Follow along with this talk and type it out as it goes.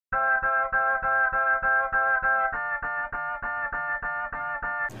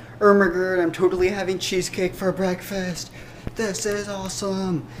Ermagerd. I'm totally having cheesecake for breakfast. This is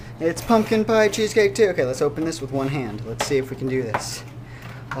awesome. It's pumpkin pie cheesecake too. Okay, let's open this with one hand. Let's see if we can do this.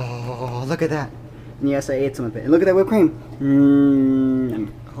 Oh, look at that. And yes, I ate some of it. And look at that whipped cream.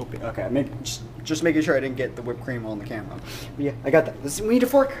 I'm hoping. Okay, just making sure I didn't get the whipped cream on the camera. But yeah, I got that. We need a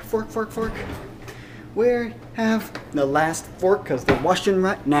fork. Fork. Where have the last fork? Because they're washing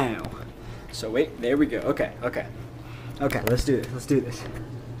right now. So wait, there we go. Okay, let's do this.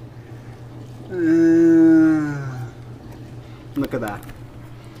 Look at that.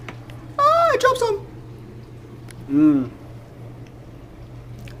 Ah, I dropped some.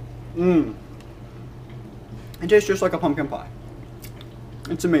 It tastes just like a pumpkin pie.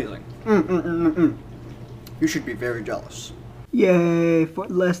 It's amazing. You should be very jealous. Yay, for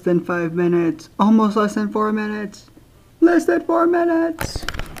less than 5 minutes. Almost less than 4 minutes. Less than 4 minutes.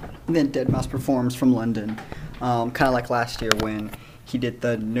 And then deadmau5 performs from London. Kind of like last year when he did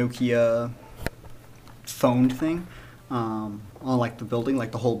the Nokia phone thing. On like the building,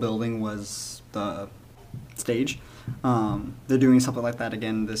 like the whole building was the stage. They're doing something like that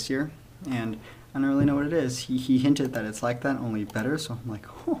again this year. And I don't really know what it is. He hinted that it's like that, only better. So I'm like,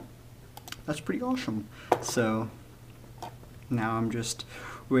 oh, that's pretty awesome. So now I'm just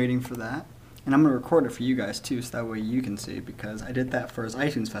waiting for that. And I'm going to record it for you guys too, so that way you can see, because I did that for his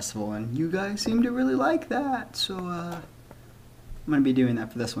iTunes festival and you guys seem to really like that. So I'm going to be doing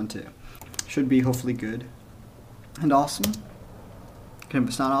that for this one too. Should be hopefully good and awesome. And if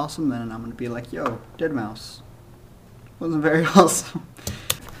it's not awesome, then I'm going to be like, yo, deadmau5 wasn't very awesome.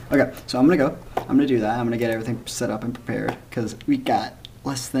 Okay, so I'm going to go. I'm going to do that. I'm going to get everything set up and prepared, because we got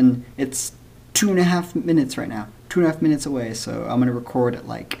less than, it's 2.5 minutes right now. 2.5 minutes away, so I'm going to record at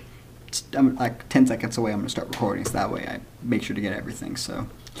like 10 seconds away. I'm going to start recording, so that way I make sure to get everything. So,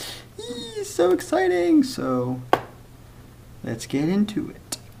 so exciting. So, let's get into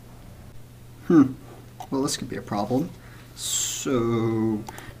it. Well, this could be a problem. So,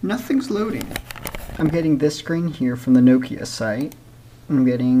 nothing's loading. I'm getting this screen here from the Nokia site. I'm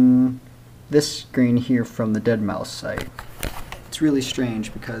getting this screen here from the deadmau5 site. It's really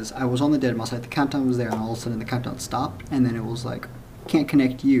strange because I was on the deadmau5 site, the countdown was there, and all of a sudden the countdown stopped, and then it was like, can't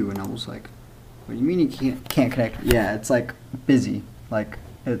connect you, and I was like, what do you mean you can't connect? Yeah, it's like busy, like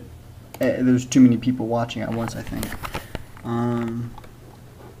there's too many people watching at once, I think.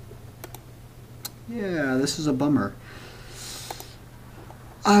 Yeah, this is a bummer.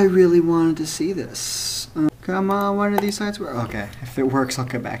 I really wanted to see this. Come on, one of these sites work? Okay, if it works, I'll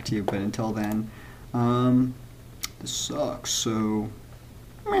get back to you, but until then, this sucks, so,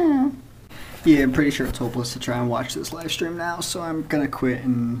 meh. Yeah, I'm pretty sure it's hopeless to try and watch this live stream now, so I'm gonna quit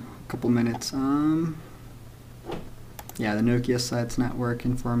in a couple minutes. Yeah, the Nokia site's not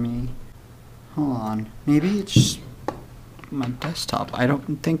working for me. Hold on, maybe it's just my desktop. I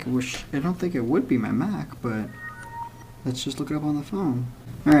don't think it would be my Mac, but let's just look it up on the phone.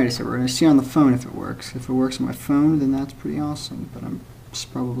 Alrighty, so we're gonna see on the phone if it works. If it works on my phone, then that's pretty awesome, but it's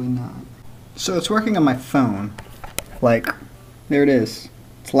probably not. So it's working on my phone. Like, there it is.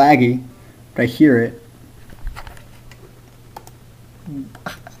 It's laggy, but I hear it.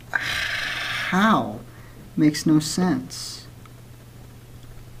 How? Makes no sense.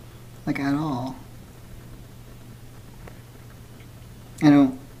 Like, at all. I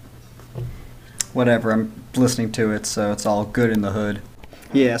don't... Whatever, I'm listening to it, so it's all good in the hood.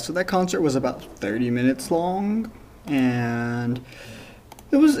 Yeah, so that concert was about 30 minutes long, and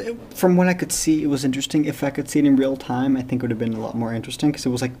from what I could see, it was interesting. If I could see it in real time, I think it would have been a lot more interesting, because it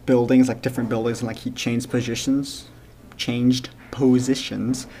was like buildings, like different buildings, and like he changed positions,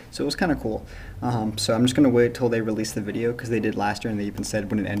 so it was kind of cool. So I'm just going to wait till they release the video, because they did last year, and they even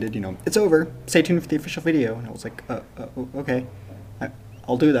said when it ended, you know, it's over, stay tuned for the official video, and I was like, okay,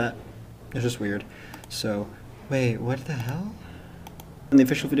 I'll do that. It's just weird. So, wait, what the hell? When the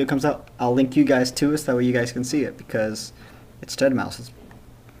official video comes out, I'll link you guys to it, so that way you guys can see it, because it's deadmau5. It's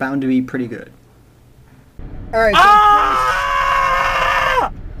bound to be pretty good. Alright,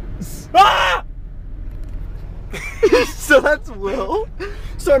 so that's Will.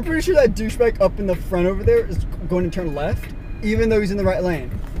 So I'm pretty sure that douchebag up in the front over there is going to turn left, even though he's in the right lane.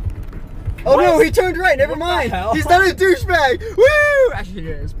 Oh no, he turned right, never mind. He's not a douchebag. Woo! Actually he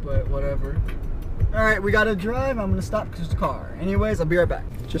is, but whatever. Alright, we gotta drive. I'm gonna stop because there's a car. Anyways, I'll be right back.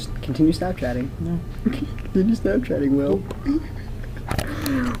 Just continue Snapchatting. No. Continue Snapchatting, Will.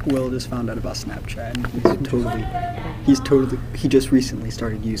 Will just found out about Snapchat. And he just recently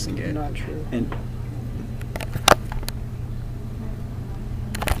started using it. Not true. And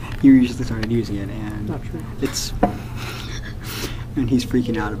he recently started using it, and not true. And he's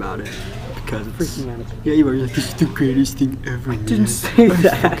freaking out about it. Because it's freaking out of it. Yeah, you were like, this is the greatest thing ever. I didn't say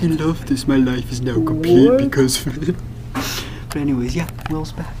that. I fucking love this. My life is now complete What? because of it. But anyways, yeah,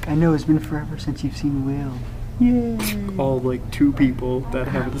 Will's back. I know it's been forever since you've seen Will. Yay! All like 2 people that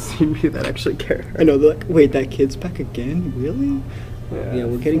haven't seen me that actually care. I know, they're like, wait, that kid's back again? Really? Yeah,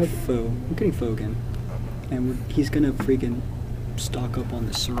 we're getting Pho. We're getting Pho again. And he's gonna freaking stock up on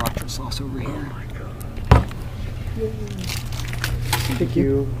the sriracha sauce over here. Oh my god. Thank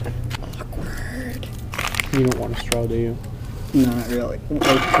you. Awkward. You don't want a straw, do you? No, not really.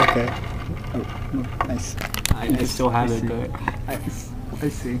 Oh, okay. Oh, nice. I still have it, but I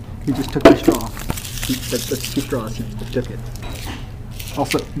see. He just took the straw. That's 2 straws. He took it.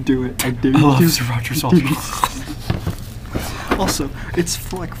 Also, do it. I dare you. I love sriracha sauce. Also,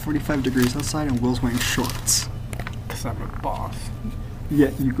 it's like 45 degrees outside and Will's wearing shorts. Because I'm a boss.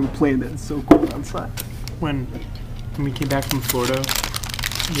 Yet you complain that it's so cold outside. When we came back from Florida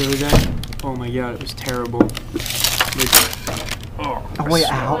the other day, oh my god, it was terrible. Like, Oh, wait,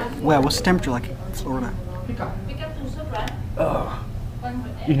 what's the temperature like in Florida?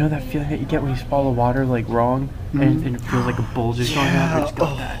 you know that feeling that you get when you swallow water like wrong, and it feels like a bulge is going out? I just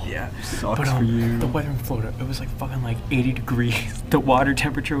got that, yeah. Sucks But for you. the weather in Florida, it was like fucking like 80 degrees. The water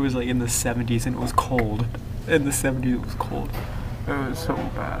temperature was like in the 70s and it was cold. In the 70s it was cold. It was so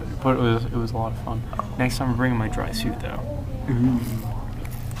bad, but it was a lot of fun. Next time I'm bringing my dry suit though.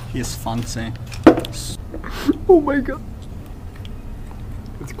 He is fancy. Oh my god.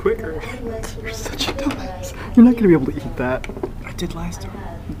 It's quicker. You're such a dumbass. You're not gonna be able to eat that. I did last time.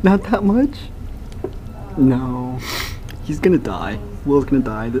 Not that much? No. He's gonna die. Will's gonna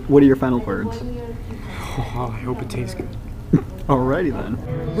die. What are your final words? Oh, I hope it tastes good. Alrighty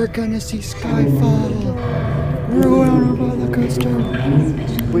then. We're gonna see Skyfall. We're going on a roller coaster.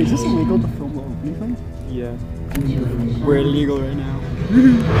 Wait, is this illegal to film anything? Yeah. We're illegal right now.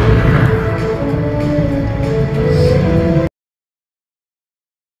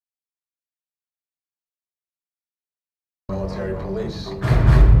 Military police.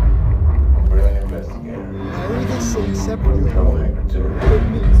 I'm brilliant investigator. Why are they saying separately? Troublemaker too.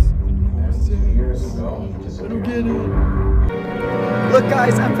 Years ago, I don't get it. Look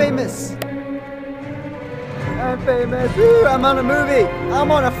guys, I'm famous. I'm famous. Woo, I'm on a movie.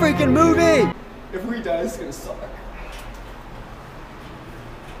 I'm on a freaking movie. If we die, it's gonna suck.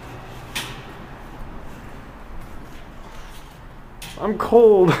 I'm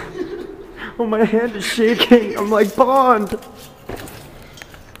cold. Oh, my hand is shaking. I'm like Bond.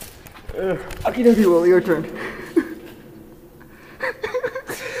 Okay, Will, your turn.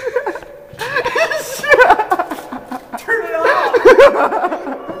 Turn it off.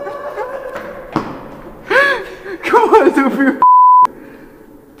 Come on, Sophie.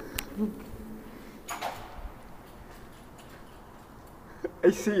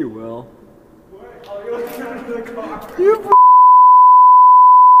 I see you, Will. What? I'll go into the car. You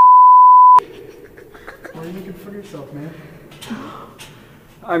What are you making for yourself, man?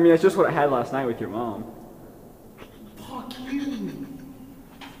 I mean, it's just what I had last night with your mom. Fuck you.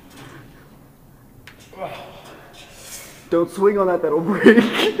 Don't swing on that, that'll break.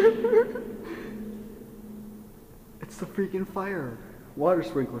 It's the freaking fire. Water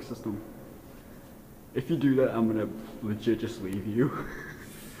sprinkler system. If you do that, I'm gonna legit just leave you.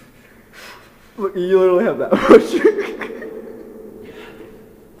 Look, you literally have that much.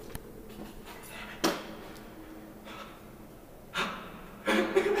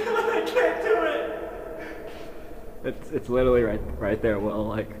 It's literally right there. Well,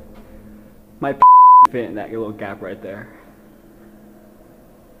 like my fit in that little gap right there.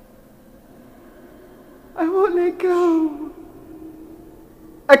 I won't let go.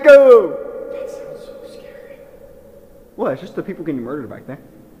 Echo. That sounds so scary. What? It's just the people getting murdered back there.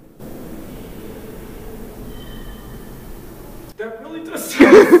 That really does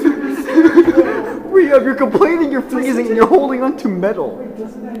sound super scary. Rehab, you're complaining, you're freezing, and you're holding onto metal. Wait,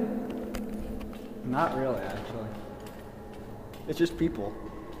 doesn't that? Not really, actually. It's just people.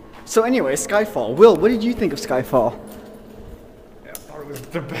 So anyway, Skyfall. Will, what did you think of Skyfall? Yeah, I thought it was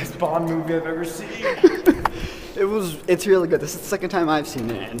the best Bond movie I've ever seen. It's really good. This is the second time I've seen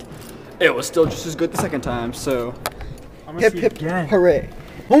it, and it was still just as good the second time, so I'm gonna hip see it hip again. hooray.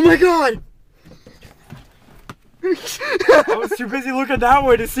 Oh my god! I was too busy looking that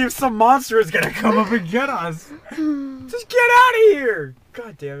way to see if some monster is gonna come up and get us. Just get out of here!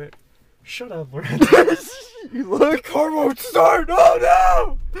 God damn it. Shut up, Lorenzo. You look. The car won't start!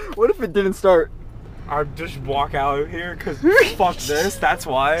 Oh no! What if it didn't start? I'd just walk out of here because fuck this, that's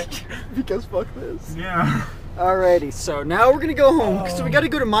why. Because fuck this. Yeah. Alrighty, so now we're gonna go home because we gotta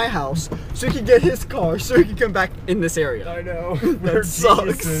go to my house so he can get his car so he can come back in this area. I know. That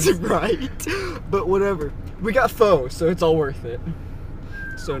sucks, right? But whatever. We got pho, so it's all worth it.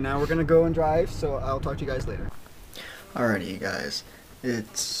 So now we're gonna go and drive, so I'll talk to you guys later. Alrighty, you guys.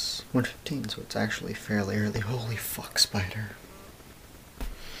 It's 1:15, so it's actually fairly early. Holy fuck, spider.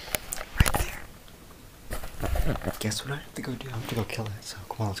 Right there. Guess what I have to go do? I have to go kill it. So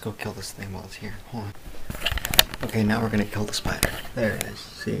come on, let's go kill this thing while it's here. Hold on. Okay, now we're gonna kill the spider. There it is.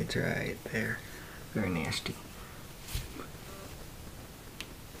 See, it's right there. Very nasty.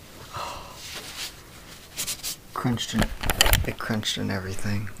 It crunched and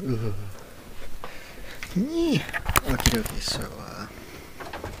everything. Ugh. Yeah. Okie dokie, so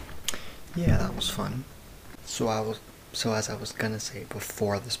yeah, that was fun. So as I was gonna say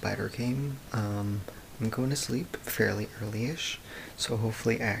before the spider came, I'm going to sleep fairly early-ish, so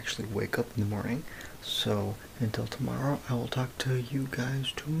hopefully I actually wake up in the morning. So until tomorrow, I will talk to you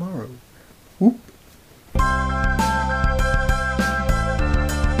guys tomorrow. Whoop.